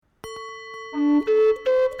You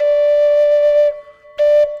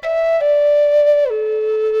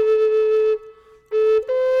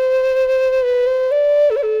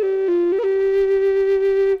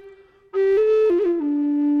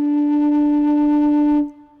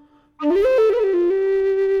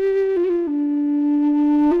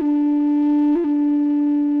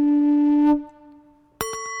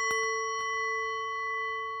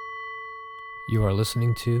are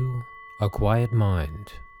listening to A Quiet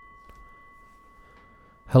Mind.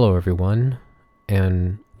 Hello everyone,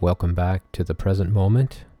 and welcome back to the present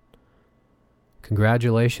moment.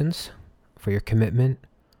 Congratulations for your commitment.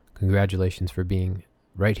 Congratulations for being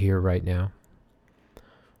right here, right now.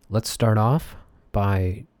 Let's start off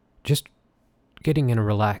by just getting in a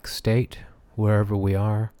relaxed state wherever we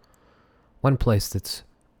are. One place that's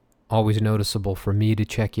always noticeable for me to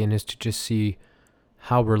check in is to just see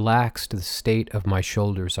how relaxed the state of my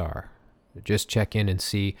shoulders are. Just check in and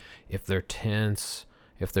see if they're tense,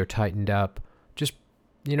 if they're tightened up. Just,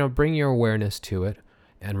 bring your awareness to it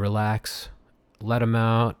and relax. Let them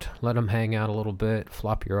out. Let them hang out a little bit.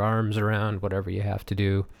 Flop your arms around, whatever you have to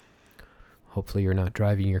do. Hopefully you're not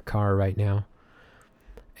driving your car right now.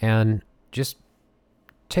 And just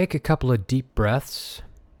take a couple of deep breaths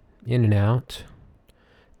in and out,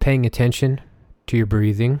 paying attention to your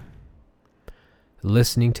breathing.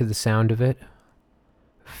 Listening to the sound of it,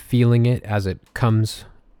 feeling it as it comes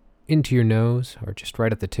into your nose or just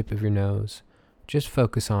right at the tip of your nose. Just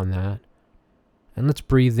focus on that. And let's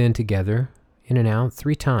breathe in together, in and out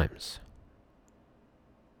 3 times.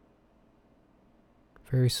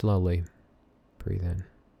 Very slowly. Breathe in.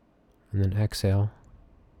 And then exhale.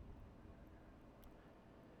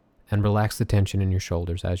 And relax the tension in your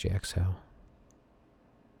shoulders as you exhale.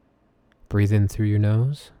 Breathe in through your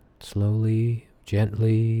nose, slowly.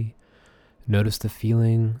 Gently notice the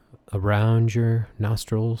feeling around your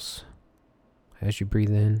nostrils as you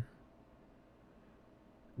breathe in.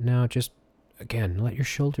 Now just, again, let your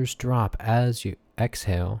shoulders drop as you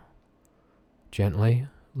exhale. Gently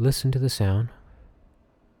listen to the sound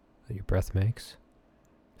that your breath makes.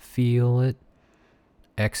 Feel it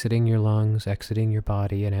exiting your lungs, exiting your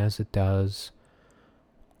body, and as it does,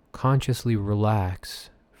 consciously relax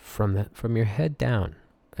from your head down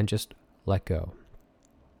and just let go.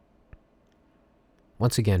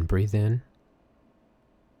 Once again, breathe in.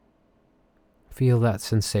 Feel that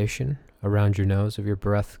sensation around your nose of your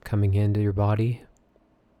breath coming into your body.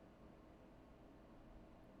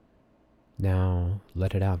 Now,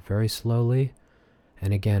 let it out very slowly.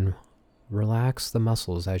 And again, relax the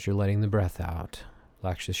muscles as you're letting the breath out.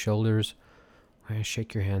 Relax your shoulders.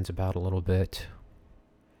 Shake your hands about a little bit.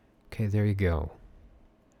 Okay, there you go.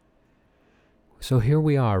 So here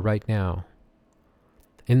we are right now.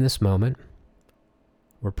 In this moment,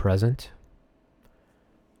 we're present.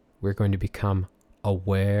 We're going to become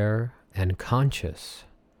aware and conscious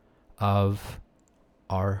of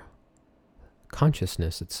our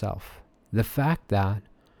consciousness itself. The fact that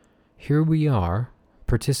here we are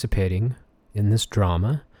participating in this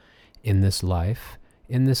drama, in this life,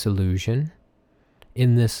 in this illusion,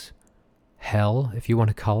 in this hell, if you want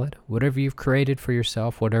to call it, whatever you've created for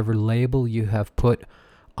yourself, whatever label you have put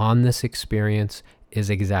on this experience is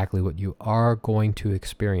exactly what you are going to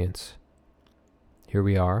experience. Here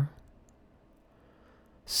we are,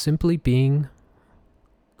 simply being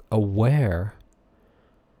aware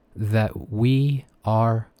that we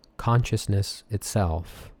are consciousness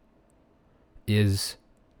itself is,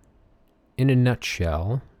 in a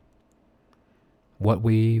nutshell, what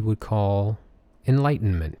we would call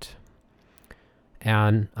enlightenment.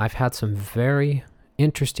 And I've had some very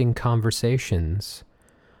interesting conversations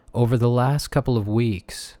over the last couple of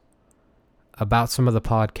weeks about some of the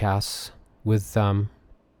podcasts with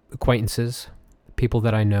acquaintances, people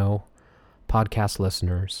that I know, podcast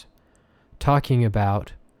listeners, talking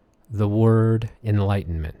about the word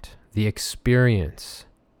enlightenment, the experience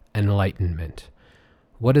enlightenment.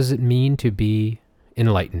 What does it mean to be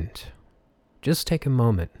enlightened? Just take a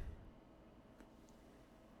moment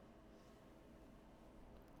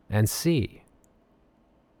and see,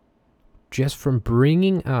 just from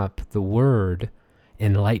bringing up the word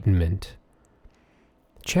enlightenment,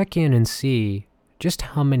 check in and see just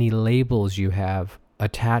how many labels you have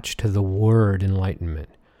attached to the word enlightenment.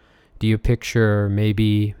 Do you picture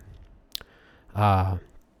maybe, in a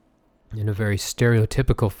very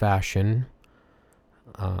stereotypical fashion,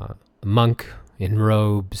 a monk in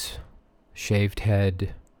robes, shaved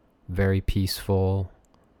head, very peaceful,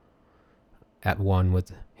 at one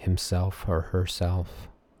with himself or herself?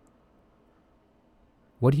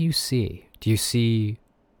 What do you see? Do you see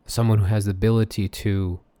someone who has the ability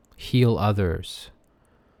to heal others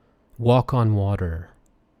walk on water.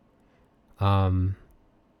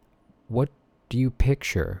 What do you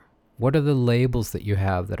picture? What are the labels that you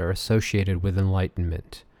have that are associated with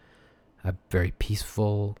enlightenment? A very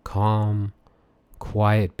peaceful, calm,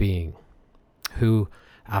 quiet being who,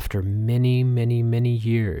 after many, many, many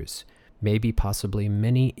years, maybe possibly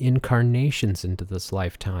many incarnations into this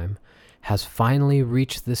lifetime, has finally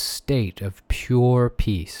reached this state of pure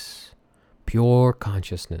peace, pure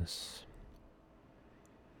consciousness.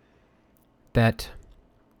 That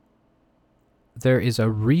there is a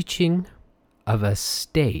reaching of a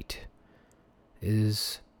state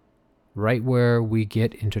is right where we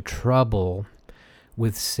get into trouble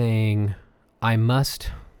with saying, I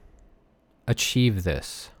must achieve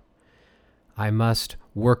this. I must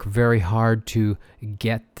work very hard to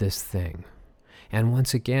get this thing. And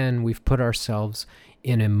once again, we've put ourselves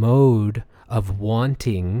in a mode of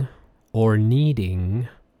wanting or needing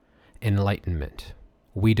enlightenment.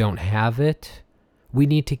 We don't have it. We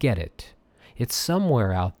need to get it. It's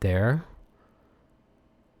somewhere out there.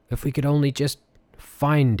 If we could only just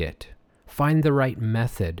find it, find the right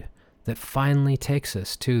method that finally takes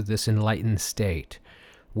us to this enlightened state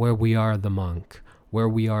where we are the monk, where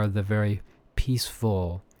we are the very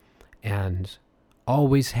peaceful and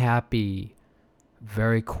always happy,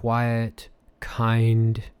 very quiet,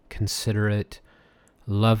 kind, considerate,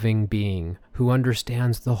 loving being who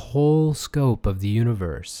understands the whole scope of the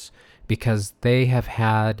universe because they have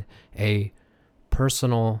had a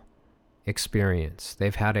personal experience.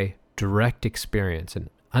 They've had a direct experience, an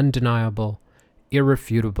undeniable,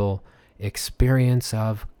 irrefutable experience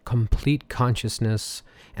of complete consciousness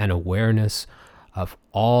and awareness of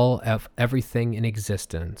everything in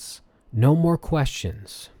existence. No more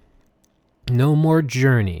questions. No more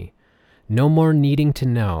journey. No more needing to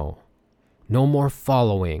know. No more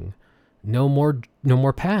following. No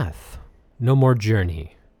more path. No more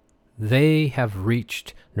journey. They have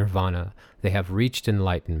reached nirvana. They have reached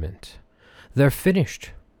enlightenment. They're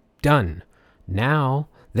finished. Done. Now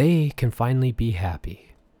they can finally be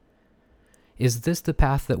happy. Is this the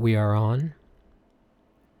path that we are on?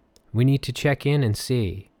 We need to check in and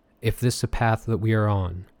see if this is the path that we are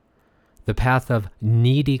on. The path of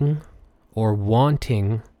needing or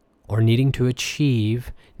wanting or needing to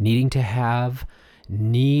achieve, needing to have,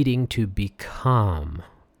 needing to become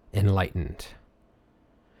enlightened.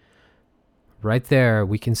 Right there,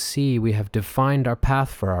 we can see we have defined our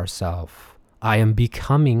path for ourselves. I am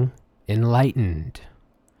becoming enlightened.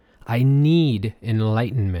 I need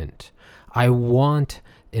enlightenment. I want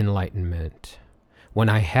enlightenment. When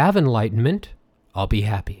I have enlightenment, I'll be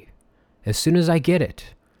happy. As soon as I get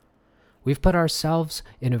it. We've put ourselves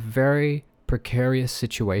in a very precarious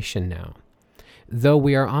situation now. Though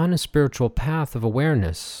we are on a spiritual path of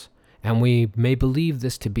awareness, and we may believe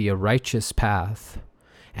this to be a righteous path,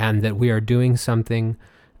 and that we are doing something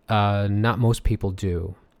not most people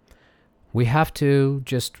do, we have to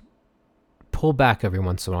just pull back every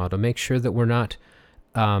once in a while to make sure that we're not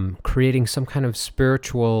creating some kind of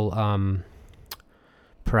spiritual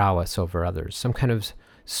prowess over others, some kind of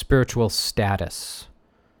spiritual status,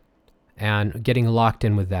 and getting locked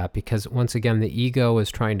in with that, because once again, the ego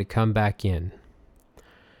is trying to come back in.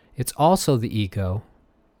 It's also the ego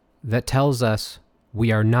that tells us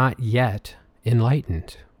we are not yet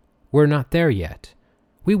enlightened. We're not there yet.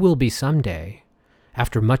 We will be someday,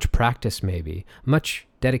 after much practice maybe, much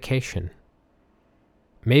dedication.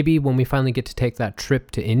 Maybe when we finally get to take that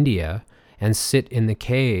trip to India and sit in the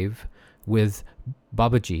cave with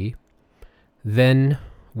Babaji, then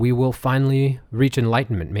we will finally reach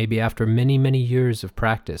enlightenment, maybe after many, many years of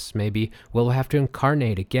practice. Maybe we'll have to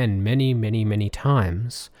incarnate again many, many, many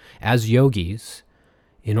times as yogis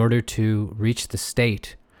in order to reach the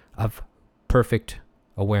state of perfect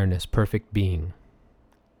awareness, perfect being.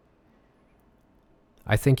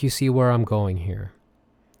 I think you see where I'm going here.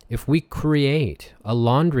 If we create a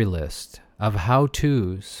laundry list of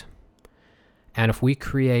how-tos, and if we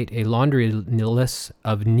create a laundry list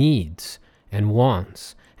of needs and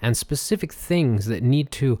wants and specific things that need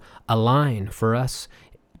to align for us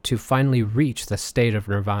to finally reach the state of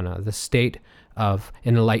nirvana, the state of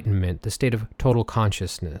enlightenment, the state of total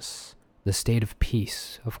consciousness, the state of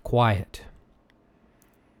peace, of quiet,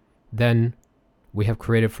 then we have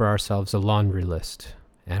created for ourselves a laundry list.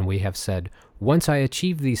 And we have said, once I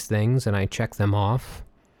achieve these things and I check them off,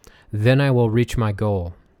 then I will reach my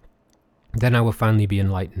goal. Then I will finally be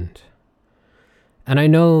enlightened. And I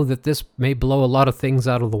know that this may blow a lot of things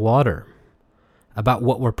out of the water about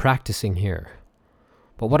what we're practicing here.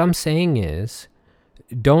 But what I'm saying is,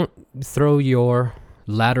 don't throw your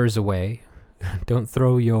ladders away. Don't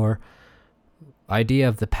throw your idea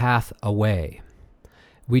of the path away.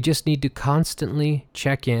 We just need to constantly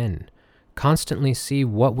check in, constantly see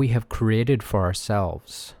what we have created for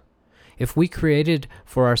ourselves. If we created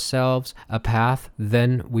for ourselves a path,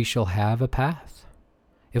 then we shall have a path.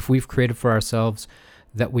 If we've created for ourselves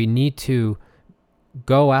that we need to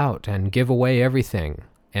go out and give away everything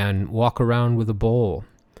and walk around with a bowl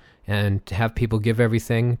and have people give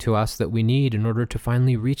everything to us that we need in order to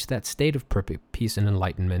finally reach that state of perfect peace and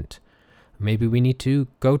enlightenment, maybe we need to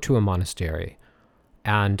go to a monastery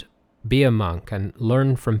and be a monk and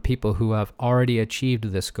learn from people who have already achieved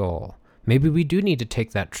this goal. Maybe we do need to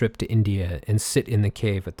take that trip to India and sit in the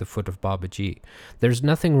cave at the foot of Babaji. There's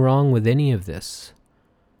nothing wrong with any of this.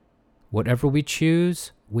 Whatever we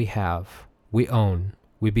choose, we have, we own,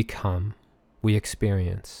 we become, we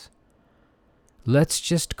experience. Let's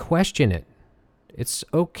just question it. It's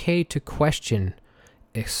okay to question,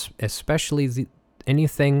 especially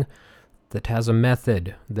anything that has a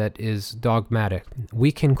method that is dogmatic.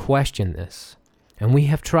 We can question this. And we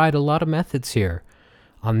have tried a lot of methods here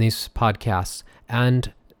on these podcasts,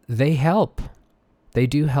 and they help. They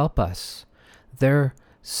do help us. They're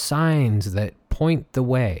signs that point the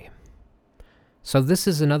way. So this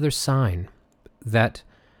is another sign that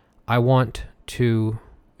I want to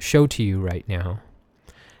show to you right now.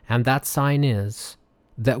 And that sign is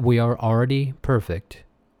that we are already perfect.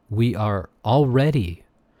 We are already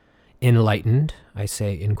enlightened, I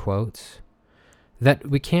say in quotes. That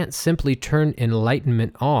we can't simply turn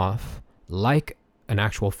enlightenment off like an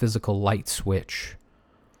actual physical light switch.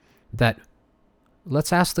 That,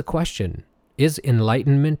 let's ask the question, is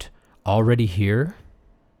enlightenment already here?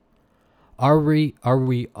 Are we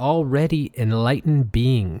already enlightened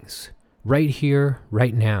beings right here,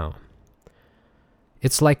 right now?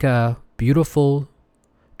 It's like a beautiful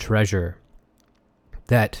treasure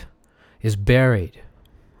that is buried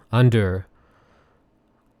under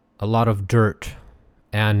a lot of dirt,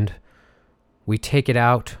 and we take it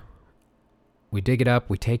out, we dig it up,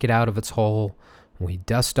 we take it out of its hole, we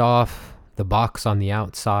dust off the box on the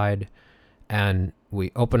outside, and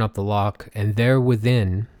we open up the lock, and there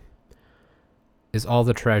within is all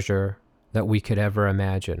the treasure that we could ever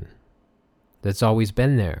imagine. That's always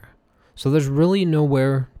been there. So there's really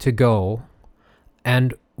nowhere to go,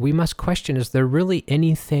 and we must question, is there really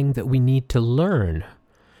anything that we need to learn?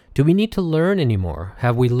 Do we need to learn anymore?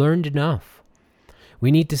 Have we learned enough?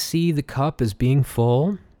 We need to see the cup as being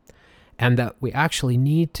full, and that we actually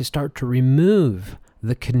need to start to remove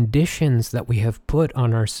the conditions that we have put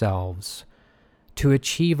on ourselves to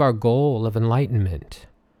achieve our goal of enlightenment.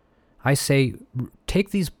 I say,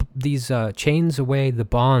 take these chains away, the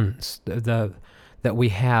bonds that we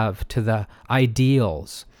have to the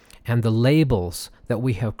ideals and the labels that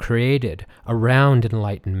we have created around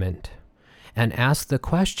enlightenment, and ask the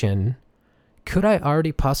question, could I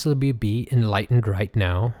already possibly be enlightened right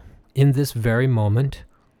now, in this very moment?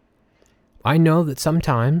 I know that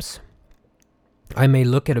sometimes I may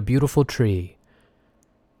look at a beautiful tree,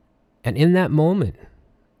 and in that moment,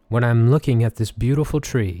 when I'm looking at this beautiful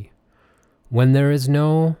tree, when there is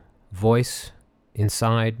no voice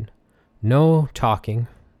inside, no talking,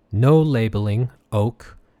 no labeling,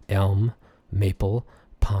 oak, elm, maple,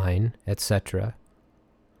 pine, etc.,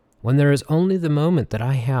 when there is only the moment that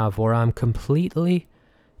I have where I'm completely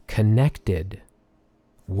connected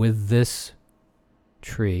with this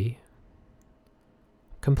tree,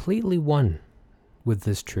 completely one with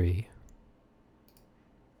this tree,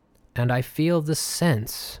 and I feel the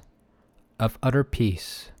sense of utter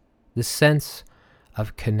peace, the sense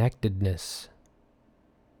of connectedness.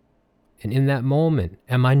 And in that moment,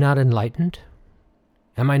 am I not enlightened?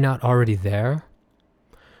 Am I not already there?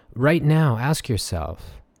 Right now, ask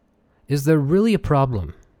yourself, is there really a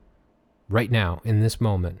problem right now in this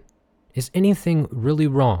moment? Is anything really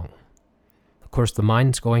wrong? Of course, the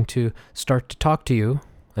mind's going to start to talk to you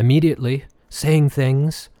immediately, saying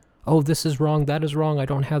things. Oh, this is wrong, that is wrong, I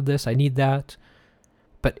don't have this, I need that.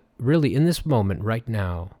 But really, in this moment, right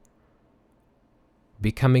now,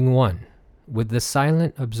 becoming one with the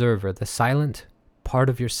silent observer, the silent part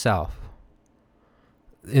of yourself,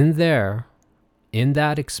 in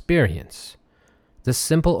that experience, the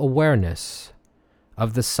simple awareness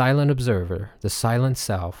of the silent observer, the silent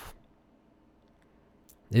self,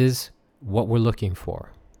 is what we're looking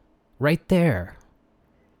for. Right there.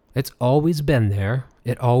 It's always been there.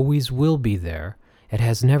 It always will be there. It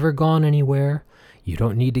has never gone anywhere. You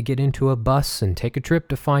don't need to get into a bus and take a trip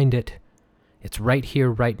to find it. It's right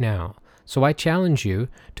here, right now. So I challenge you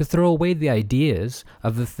to throw away the ideas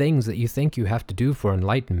of the things that you think you have to do for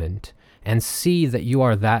enlightenment, and see that you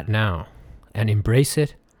are that now, and embrace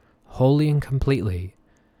it wholly and completely.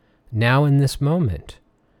 Now in this moment,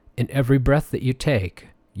 in every breath that you take,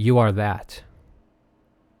 you are that.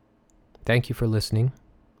 Thank you for listening.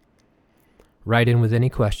 Write in with any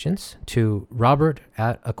questions to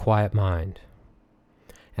robert@aquietmind.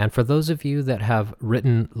 And for those of you that have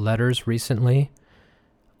written letters recently,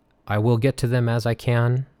 I will get to them as I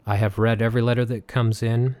can. I have read every letter that comes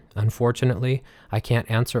in. Unfortunately, I can't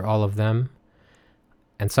answer all of them.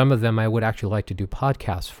 And some of them I would actually like to do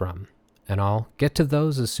podcasts from. And I'll get to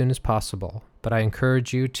those as soon as possible. But I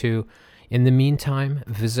encourage you to, in the meantime,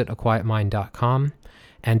 visit aquietmind.com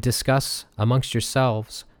and discuss amongst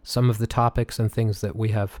yourselves some of the topics and things that we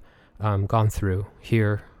have gone through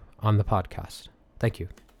here on the podcast. Thank you.